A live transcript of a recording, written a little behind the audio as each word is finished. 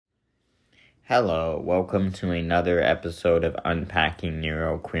Hello, welcome to another episode of Unpacking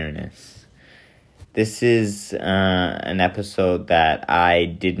Neuroqueerness. This is an episode that I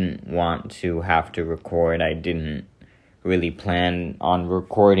didn't want to have to record. I didn't really plan on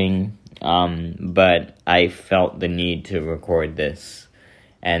recording, but I felt the need to record this.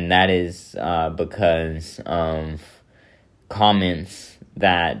 And that is because of comments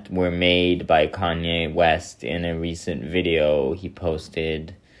that were made by Kanye West in a recent video he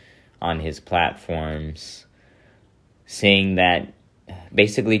posted on his platforms, saying that,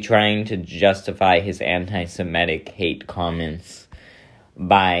 basically trying to justify his anti-Semitic hate comments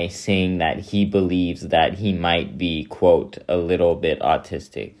by saying that he believes that he might be, quote, a little bit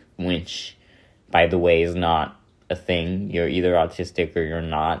autistic, which, by the way, is not a thing. You're either autistic or you're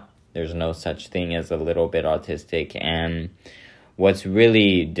not. There's no such thing as a little bit autistic. And what's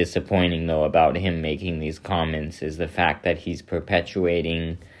really disappointing, though, about him making these comments is the fact that he's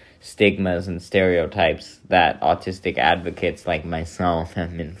perpetuating stigmas and stereotypes that autistic advocates like myself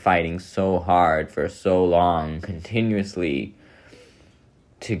have been fighting so hard for so long, continuously,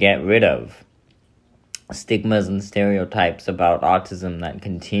 to get rid of. Stigmas and stereotypes about autism that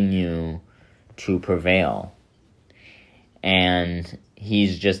continue to prevail. And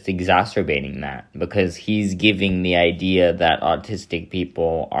he's just exacerbating that because he's giving the idea that autistic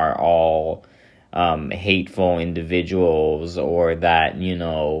people are all hateful individuals, or that,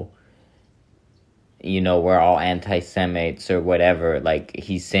 we're all anti-Semites or whatever. Like,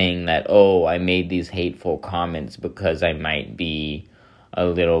 he's saying that, I made these hateful comments because I might be a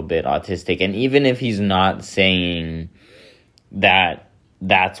little bit autistic. And even if he's not saying that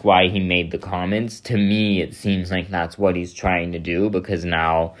that's why he made the comments, to me it seems like that's what he's trying to do, because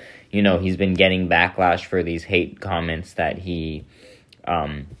now, he's been getting backlash for these hate comments that he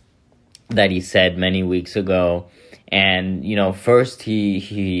said many weeks ago. And, first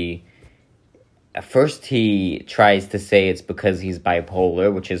he tries to say it's because he's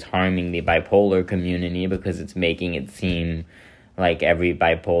bipolar, which is harming the bipolar community because it's making it seem like every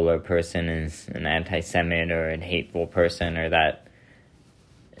bipolar person is an anti-Semite or a hateful person, or that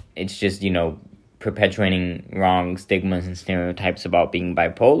it's just, perpetuating wrong stigmas and stereotypes about being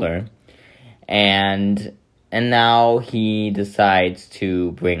bipolar. And now he decides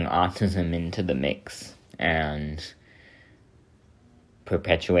to bring autism into the mix and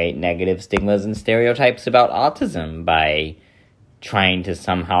perpetuate negative stigmas and stereotypes about autism by trying to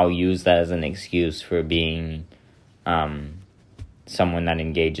somehow use that as an excuse for being someone that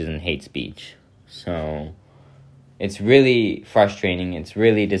engages in hate speech. So it's really frustrating. It's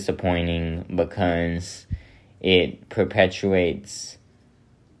really disappointing because it perpetuates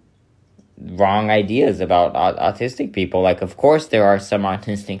wrong ideas about autistic people. Like, of course, there are some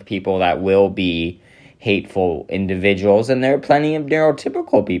autistic people that will be hateful individuals, and there are plenty of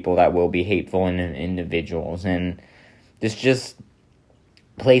neurotypical people that will be hateful individuals. And this just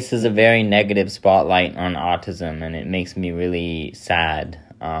places a very negative spotlight on autism, and it makes me really sad.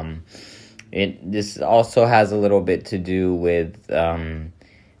 This also has a little bit to do with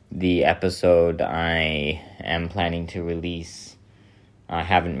the episode I am planning to release. I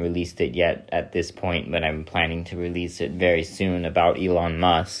haven't released it yet at this point, but I'm planning to release it very soon, about Elon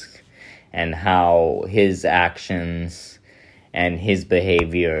Musk and how his actions and his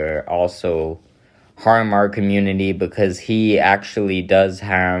behavior also harm our community, because he actually does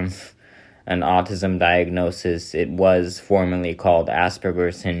have an autism diagnosis. It was formerly called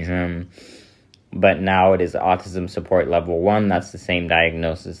Asperger's syndrome, but now it is Autism Support Level 1. That's the same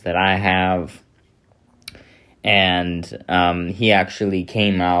diagnosis that I have. And he actually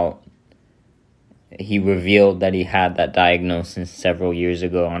came out, he revealed that he had that diagnosis several years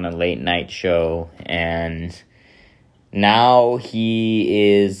ago on a late night show, and now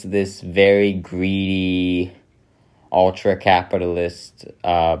he is this very greedy, ultra-capitalist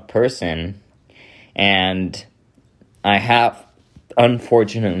person. And I have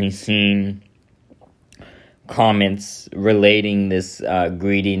unfortunately seen comments relating this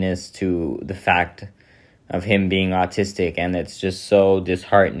greediness to the fact of him being autistic, and it's just so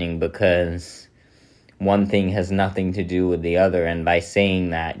disheartening because one thing has nothing to do with the other. And by saying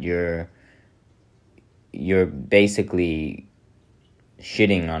that, you're basically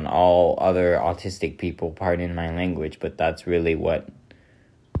shitting on all other autistic people, pardon my language, but that's really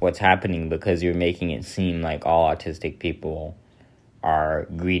what's happening, because you're making it seem like all autistic people are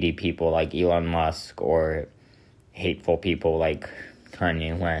greedy people like Elon Musk, or hateful people like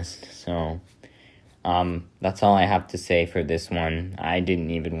Kanye West. So that's all I have to say for this one. I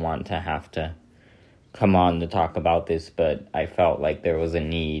didn't even want to have to come on to talk about this, but I felt like there was a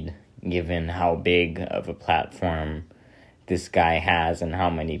need, given how big of a platform this guy has and how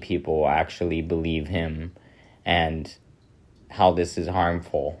many people actually believe him, and how this is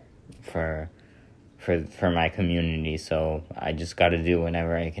harmful for my community. So I just got to do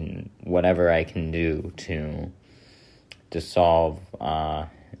whatever I can do to solve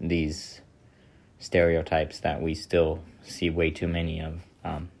these stereotypes that we still see way too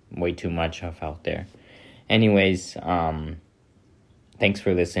much of out there. Anyways, thanks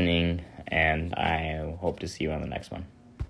for listening, and I hope to see you on the next one.